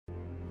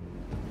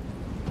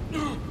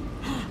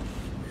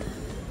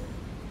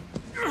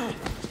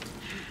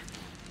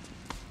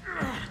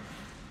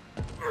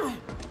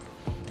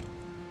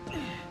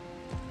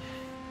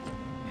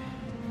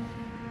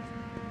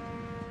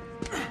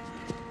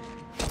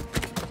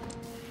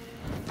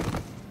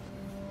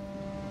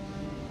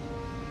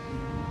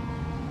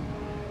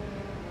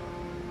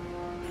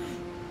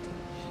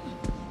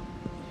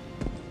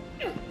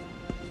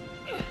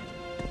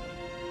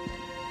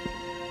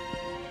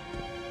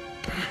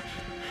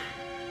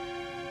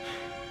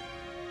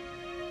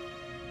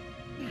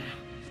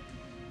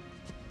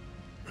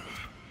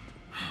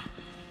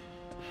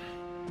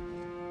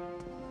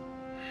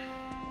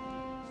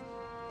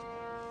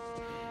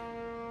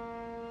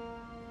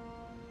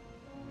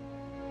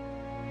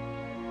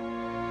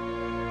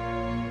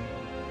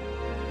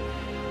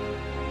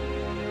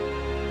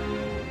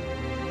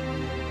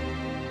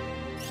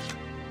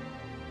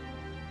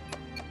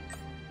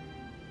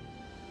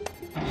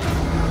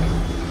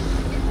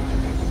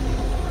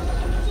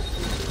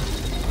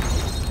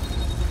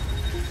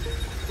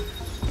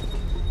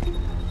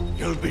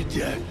You'll be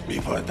dead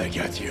before they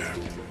get here.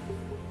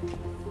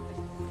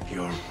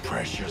 Your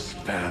precious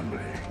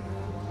family.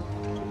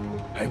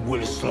 I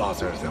will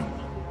slaughter them,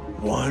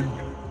 one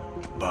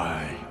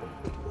by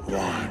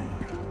one.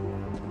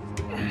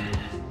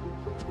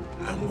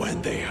 And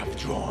when they have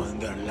drawn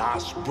their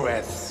last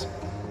breaths,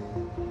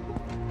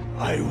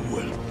 I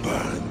will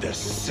burn the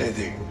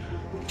city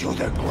to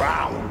the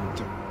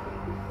ground.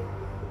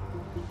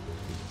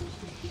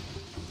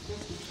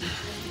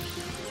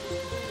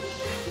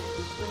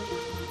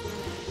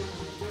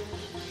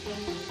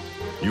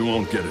 You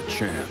won't get a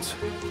chance.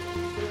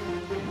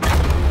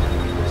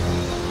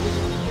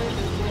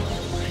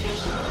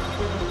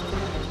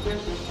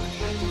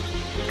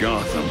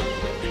 Gotham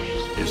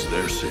is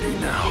their city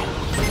now.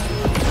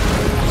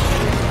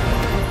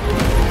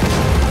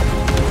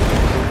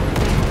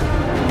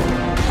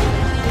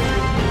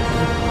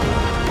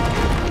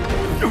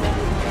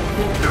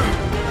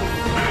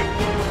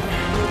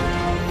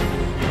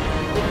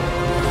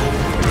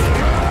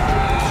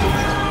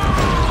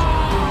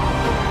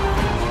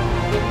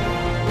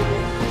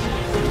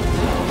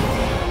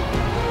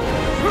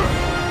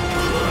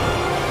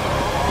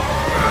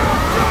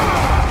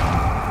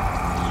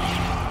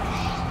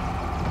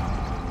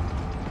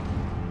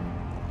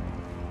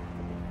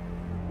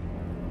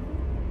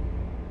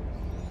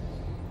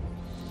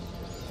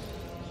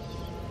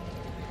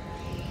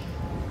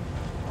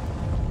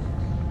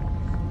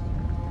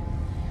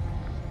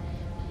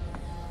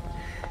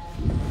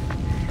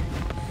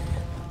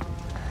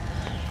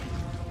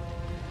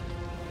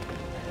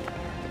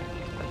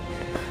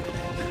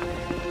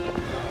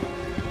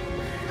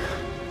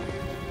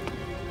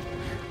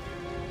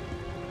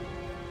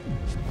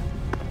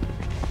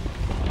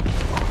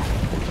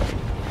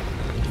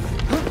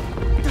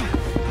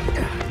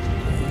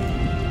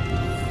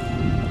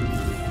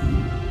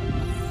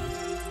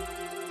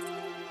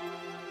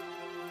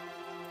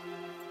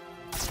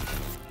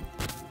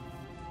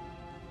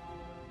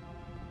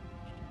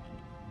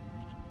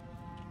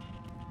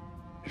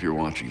 If you're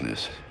watching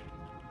this,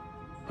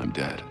 I'm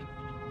dead.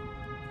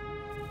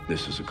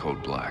 This is a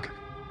code black.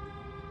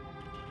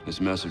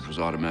 This message was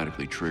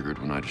automatically triggered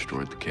when I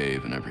destroyed the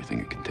cave and everything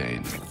it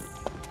contained.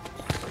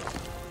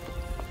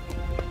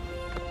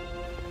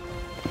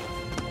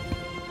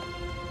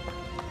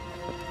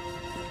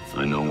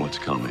 I know what's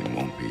coming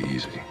won't be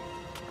easy.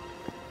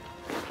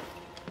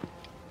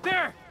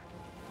 There!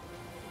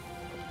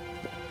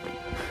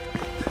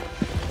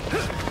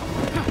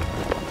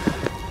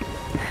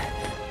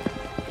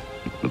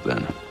 But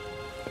then...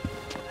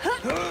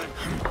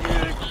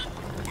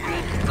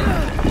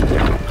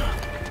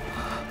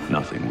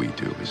 nothing we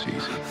do is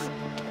easy.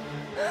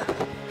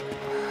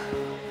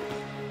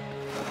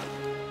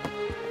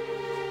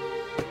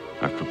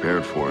 I've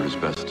prepared for it as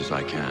best as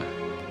I can.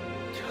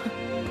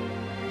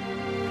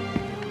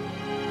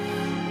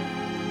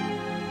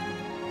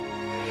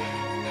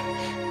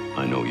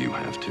 I know you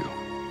have too.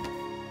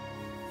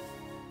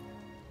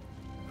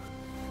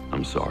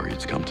 I'm sorry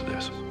it's come to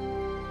this.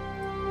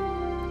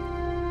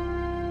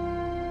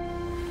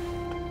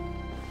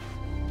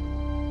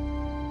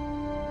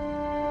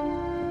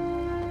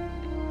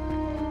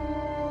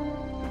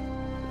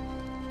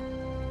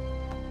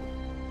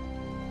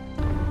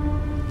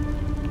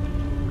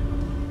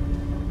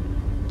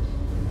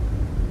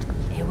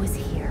 It was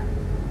here,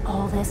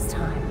 all this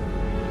time.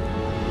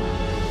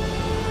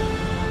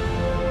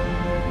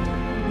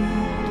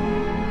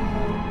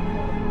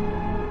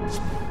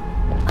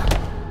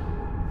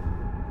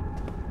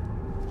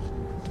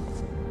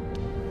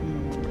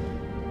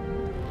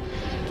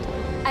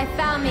 I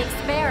found the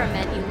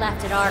experiment you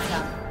left at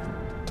Arkham.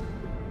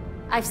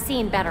 I've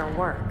seen better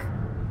work.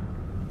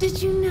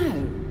 Did you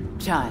know,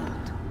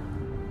 child?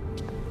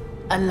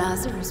 A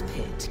Lazarus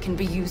pit can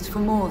be used for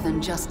more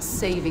than just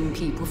saving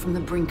people from the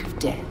brink of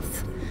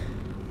death.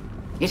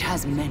 It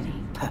has many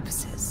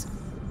purposes.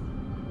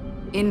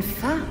 In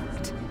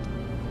fact,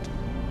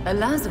 a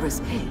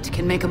Lazarus pit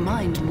can make a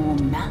mind more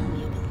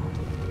malleable,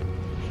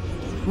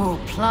 more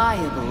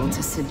pliable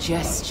to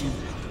suggestion.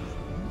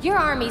 Your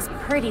army's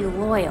pretty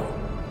loyal.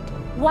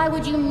 Why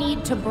would you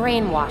need to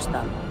brainwash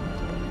them?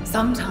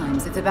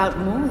 Sometimes it's about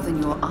more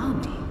than your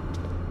army.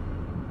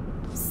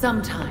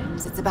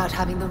 Sometimes it's about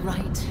having the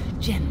right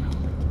general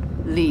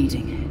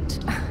leading it.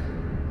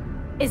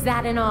 Is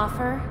that an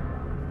offer?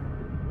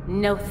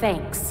 No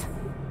thanks.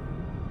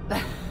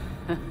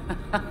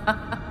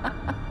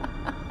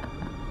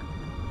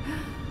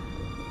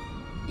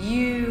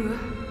 You,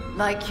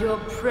 like your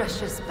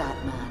precious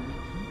Batman,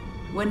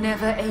 were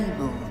never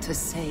able to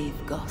save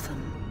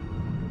Gotham.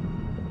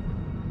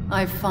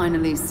 I've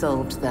finally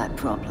solved that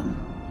problem.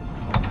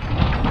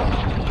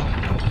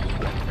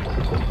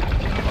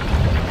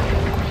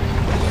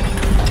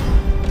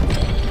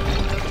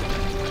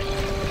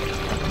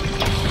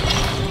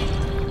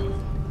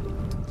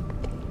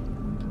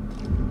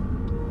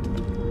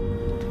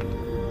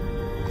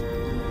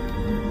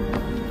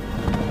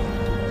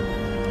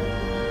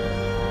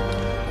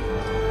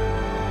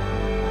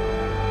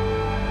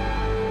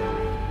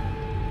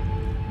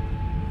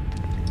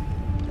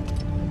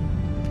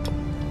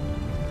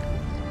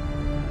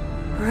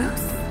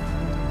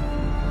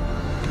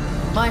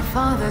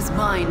 Father's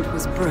mind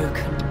was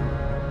broken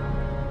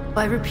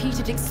by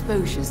repeated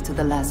exposures to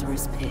the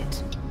Lazarus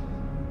Pit.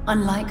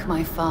 Unlike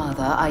my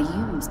father, I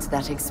used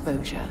that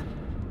exposure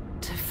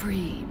to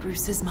free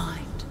Bruce's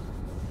mind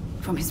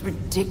from his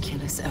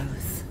ridiculous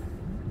oath.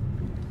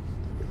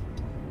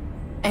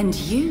 And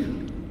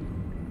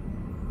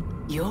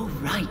you're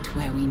right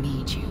where we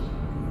need you.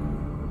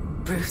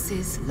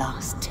 Bruce's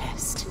last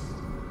test.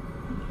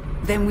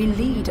 Then we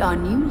lead our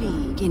new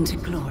league into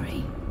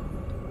glory,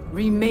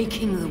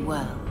 remaking the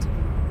world.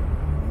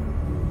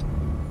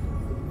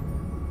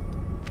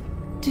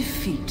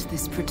 Defeat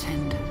this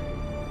pretender.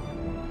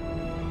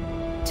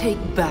 Take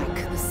back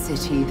the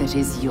city that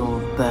is your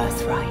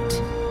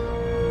birthright.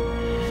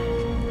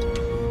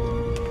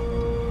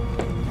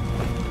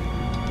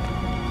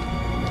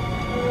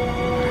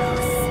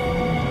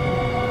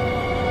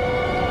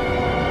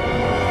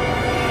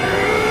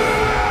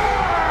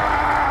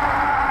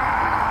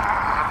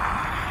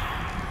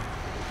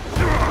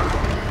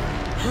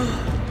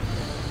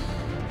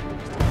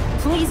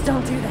 Please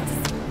don't do this.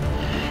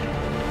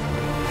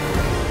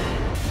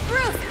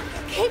 Bruce,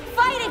 keep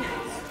fighting!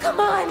 Come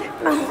on!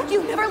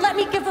 You never let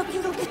me give up.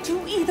 You don't get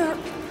to either.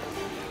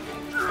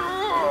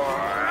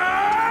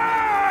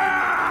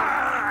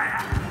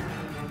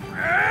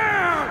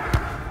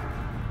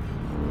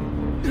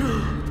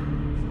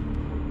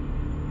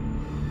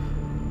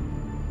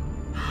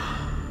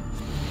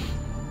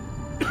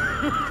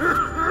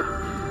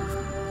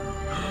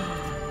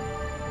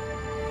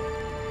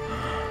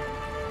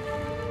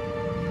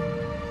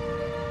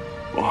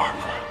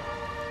 Barbara.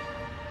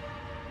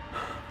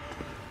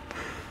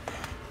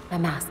 My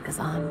mask is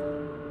on.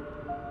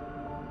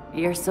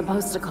 You're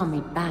supposed to call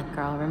me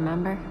Batgirl,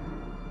 remember?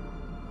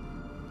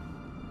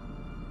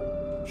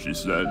 She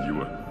said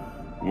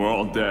we're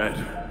all dead.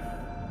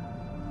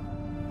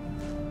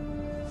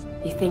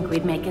 You think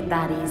we'd make it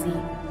that easy?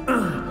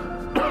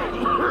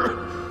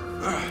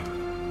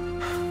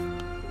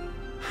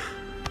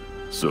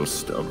 So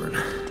stubborn.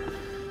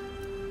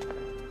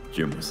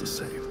 Jim was the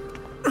same.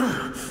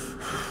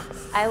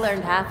 I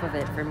learned half of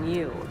it from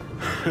you.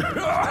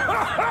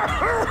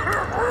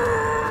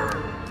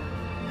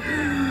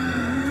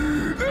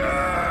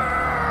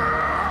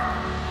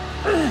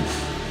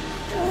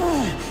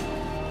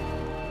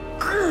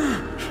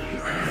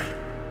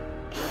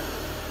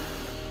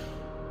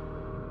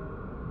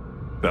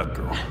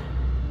 Batgirl.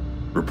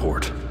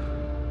 Report.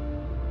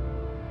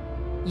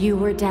 You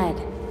were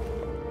dead.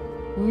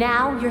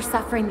 Now you're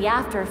suffering the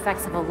after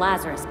effects of a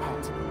Lazarus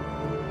pit.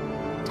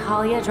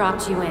 Talia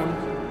dropped you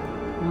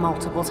in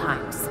multiple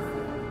times.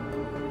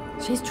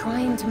 She's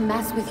trying to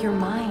mess with your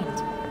mind.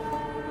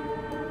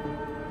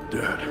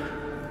 Dad.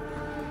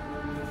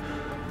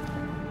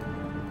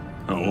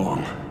 How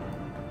long?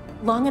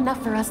 Long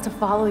enough for us to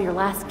follow your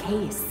last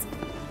case.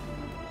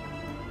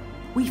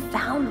 We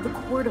found the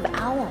Court of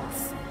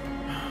Owls.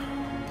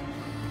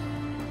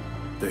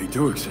 They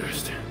do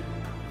exist.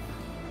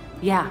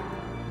 Yeah.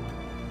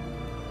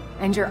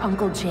 And your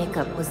Uncle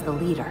Jacob was the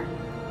leader.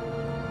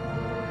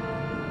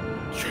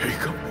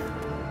 Jacob?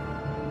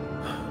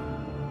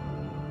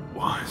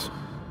 Wise.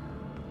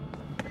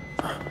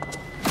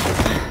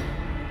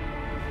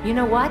 You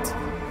know what?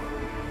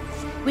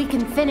 We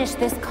can finish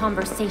this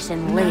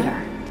conversation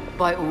later.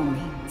 By all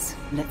means,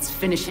 let's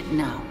finish it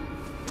now.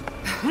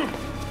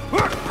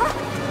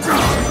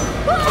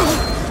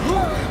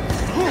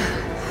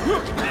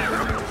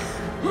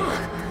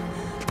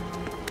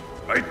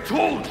 I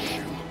told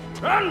you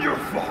and your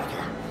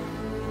father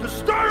to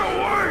stay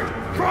away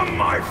from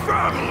my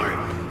family!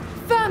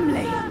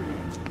 Family!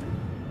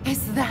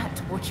 Is that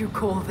what you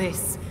call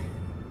this?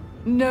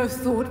 No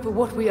thought for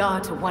what we are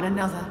to one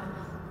another.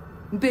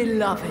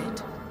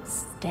 Beloved.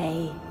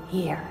 Stay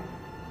here.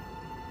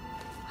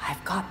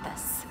 I've got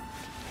this.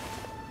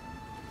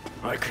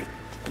 I can...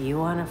 You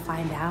want to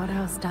find out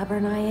how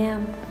stubborn I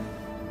am?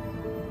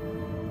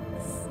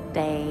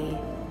 Stay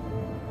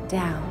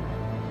down.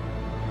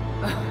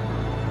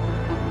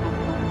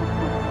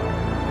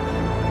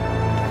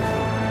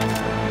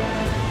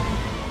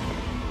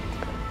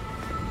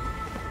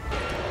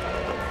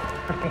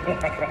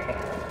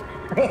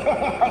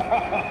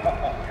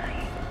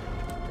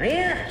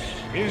 It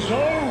is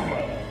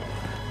over.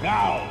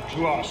 Now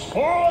to our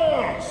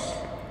spoils!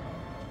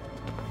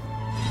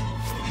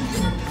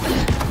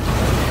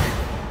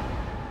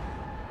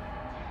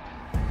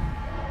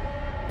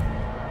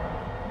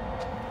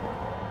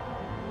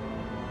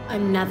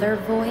 Another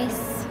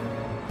voice?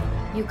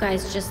 You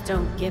guys just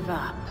don't give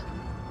up.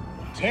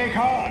 Take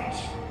heart.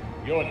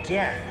 Your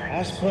death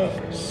has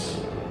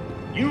purpose.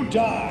 You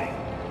die,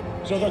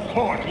 so the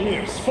court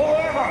lives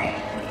forever!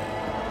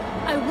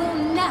 I will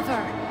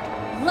never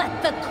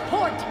let the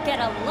court get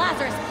a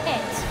Lazarus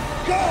pit!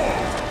 Go!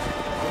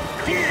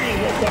 Deal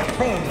with the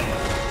vermin!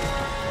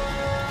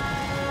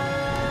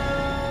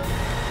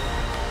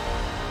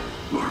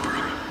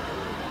 Barbara.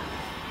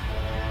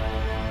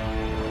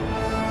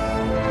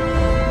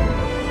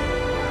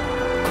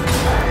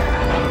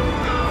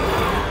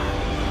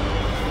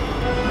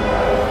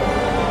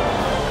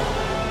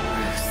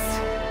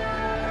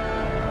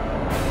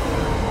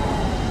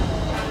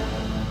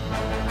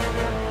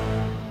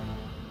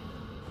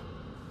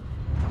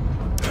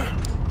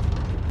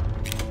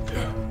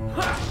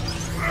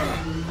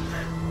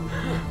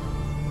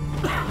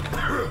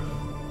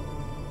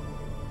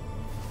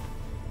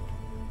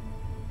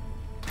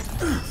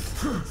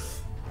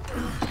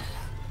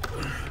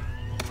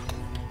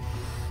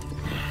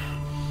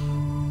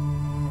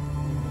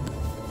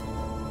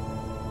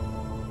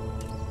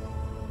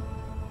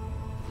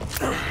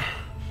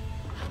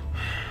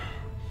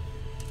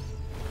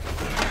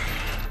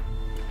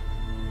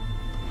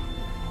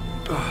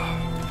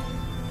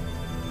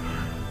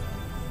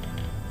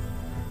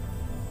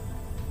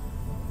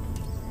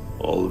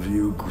 All of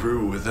you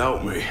grew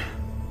without me.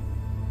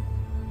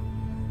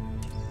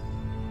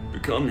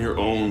 Become your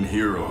own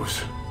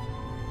heroes.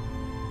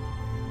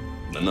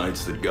 The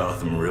knights that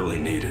Gotham really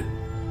needed.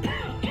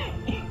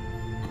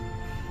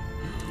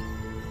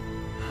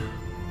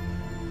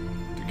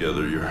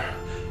 Together, you're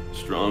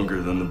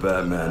stronger than the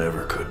Batman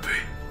ever could be.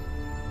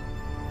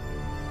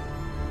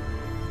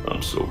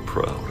 I'm so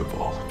proud of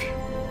all of you.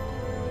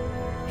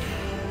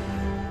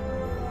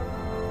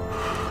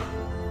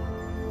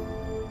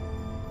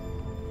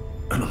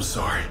 And I'm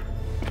sorry.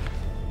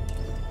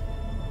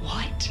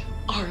 What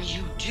are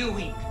you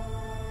doing?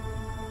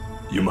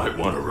 You might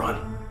want to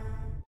run.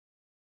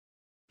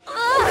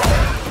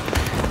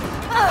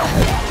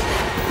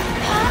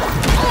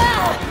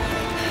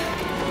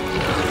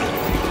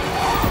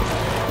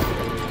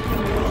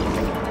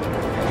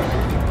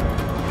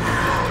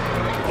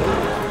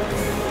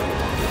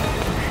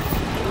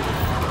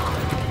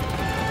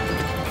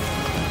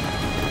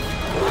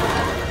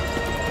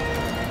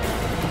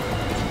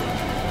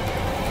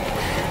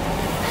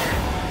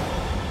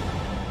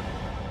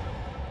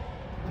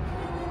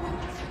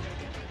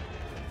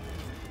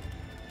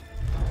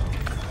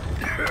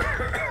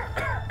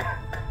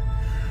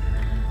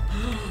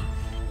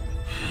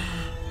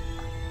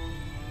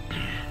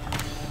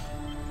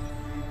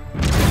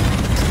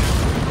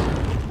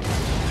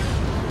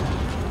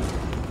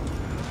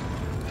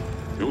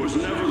 It was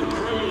never the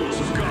criminals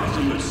of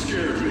Gotham that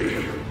scared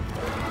me.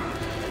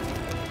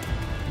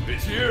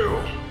 It's you.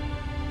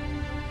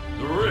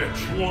 The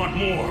rich want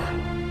more.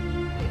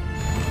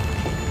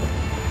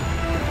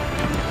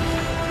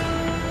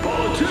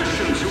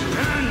 Politicians who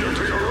pander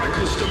to your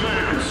reckless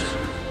demands.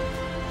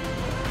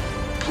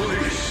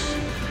 Police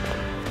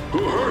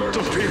who hurt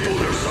the people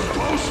they're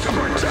supposed to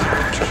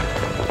protect.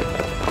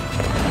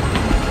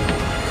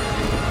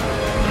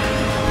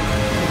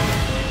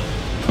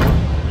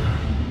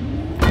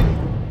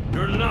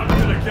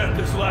 Get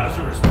this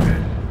Lazarus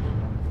pit.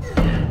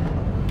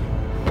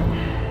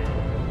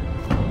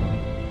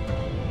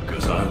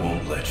 Because I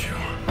won't let you.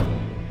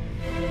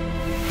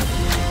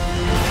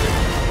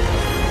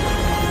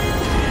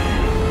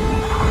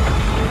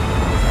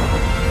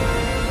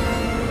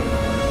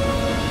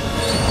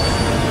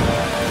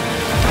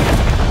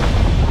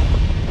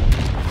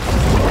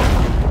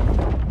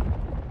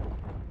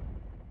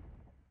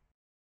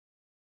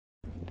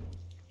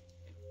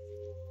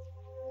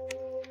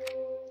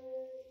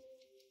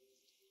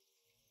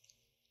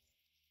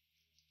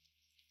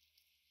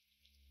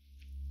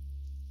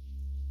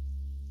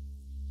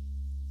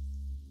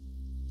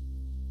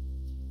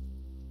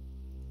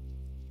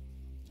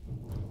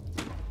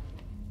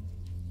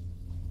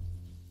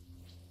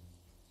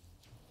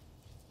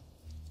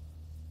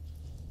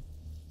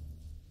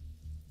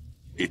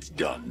 It's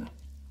done.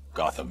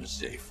 Gotham is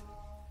safe.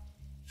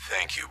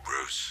 Thank you,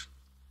 Bruce.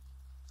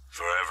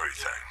 For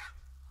everything.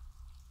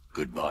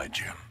 Goodbye,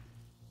 Jim.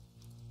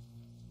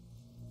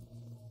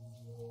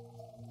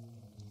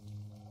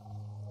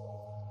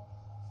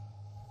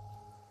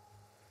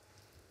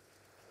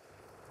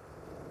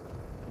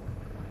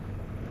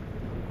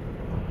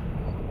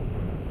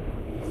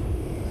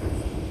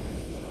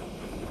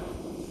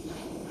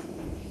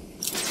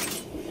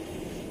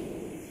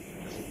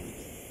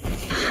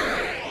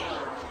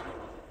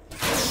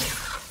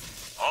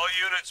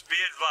 Be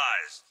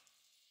advised.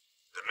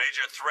 The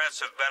major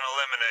threats have been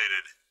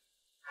eliminated.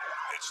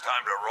 It's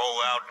time to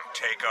roll out and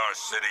take our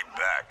city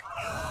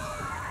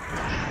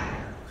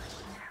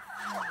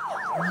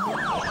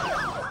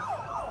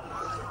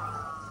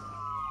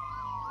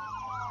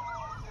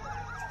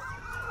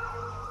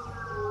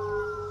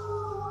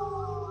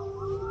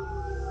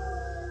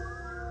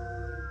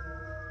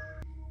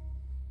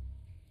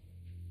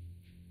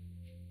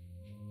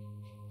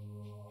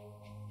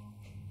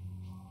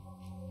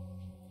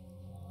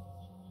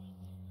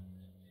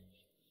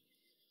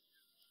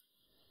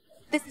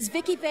This is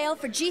Vicky Vale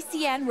for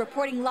GCN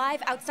reporting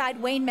live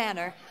outside Wayne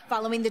Manor,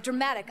 following the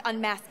dramatic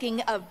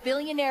unmasking of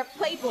billionaire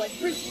playboy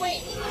Bruce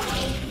Wayne.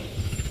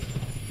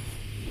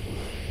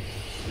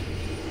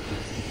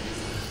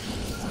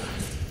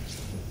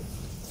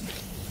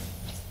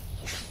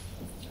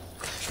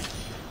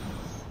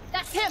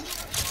 That's him!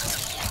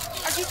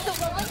 Are you still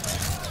rolling?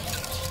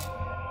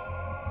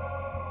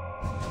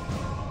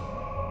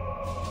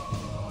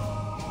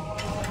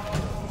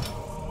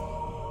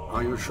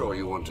 Are you sure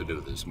you want to do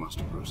this,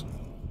 Master Bruce?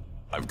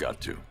 I've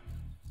got to.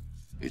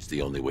 It's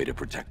the only way to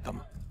protect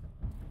them.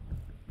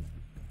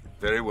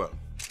 Very well.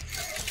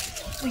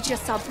 We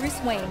just saw Bruce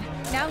Wayne,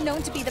 now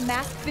known to be the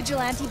masked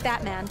vigilante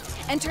Batman,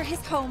 enter his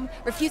home,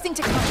 refusing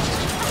to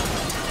come.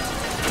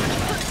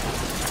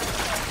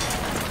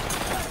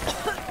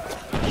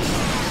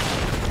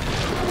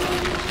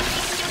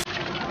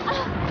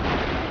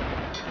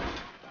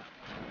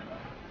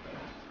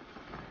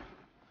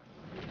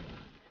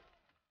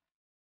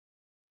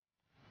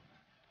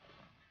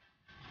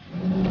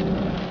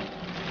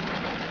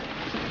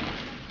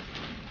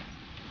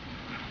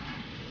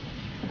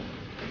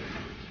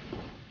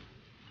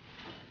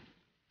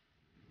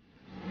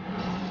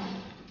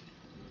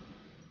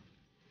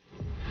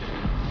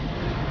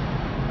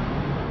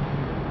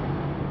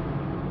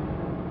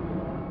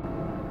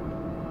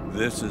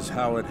 This is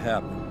how it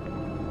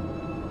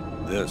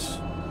happened. This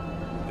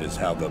is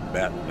how the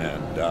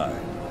Batman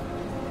died.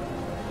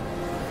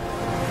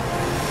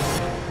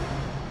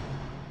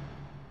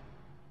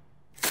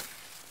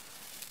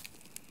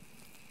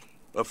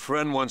 A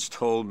friend once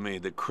told me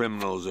that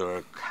criminals are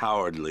a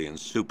cowardly and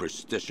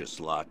superstitious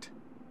lot.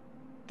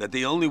 That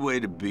the only way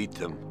to beat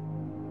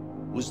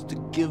them was to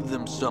give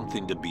them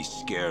something to be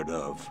scared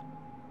of.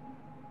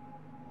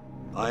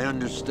 I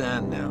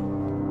understand now.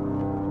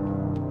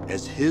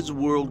 As his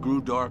world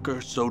grew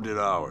darker, so did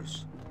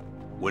ours.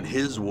 When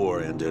his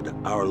war ended,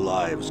 our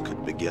lives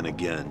could begin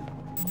again.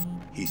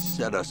 He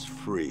set us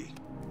free.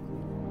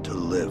 To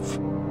live.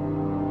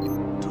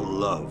 To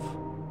love.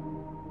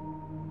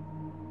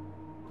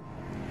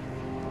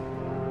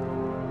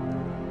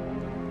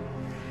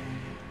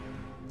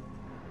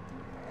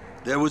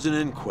 There was an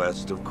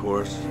inquest, of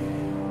course.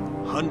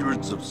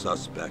 Hundreds of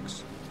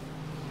suspects.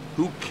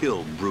 Who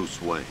killed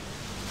Bruce Wayne?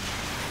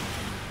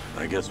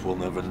 I guess we'll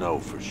never know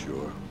for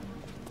sure.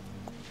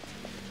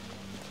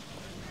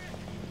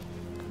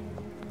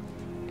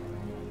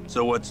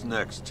 So what's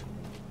next?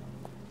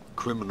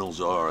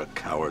 Criminals are a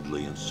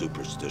cowardly and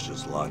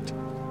superstitious lot.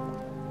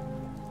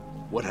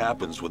 What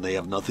happens when they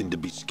have nothing to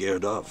be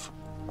scared of?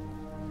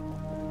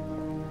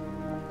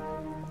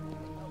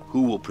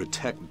 Who will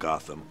protect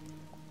Gotham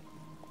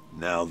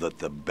now that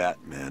the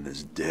Batman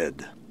is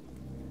dead?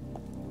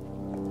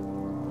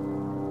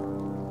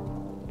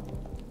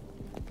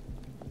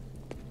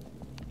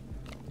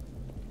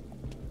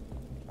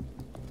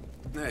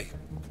 Hey.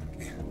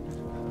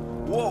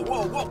 Whoa,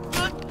 whoa, whoa!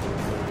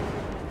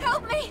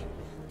 Help me!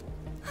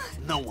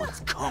 No one's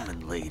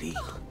coming, lady.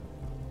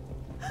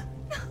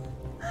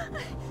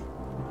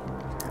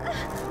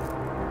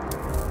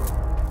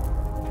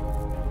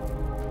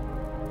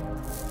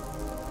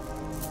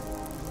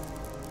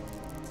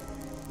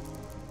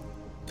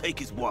 Take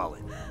his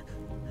wallet.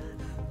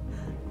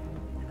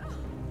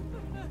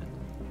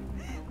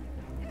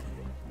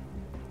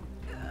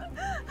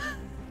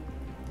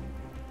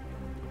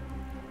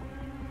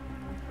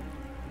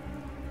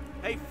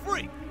 Hey,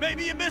 freak!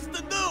 Maybe you missed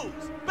the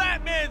news!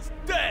 Batman's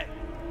dead!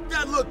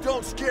 That look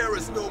don't scare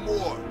us no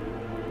more.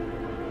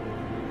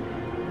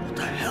 What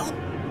the hell?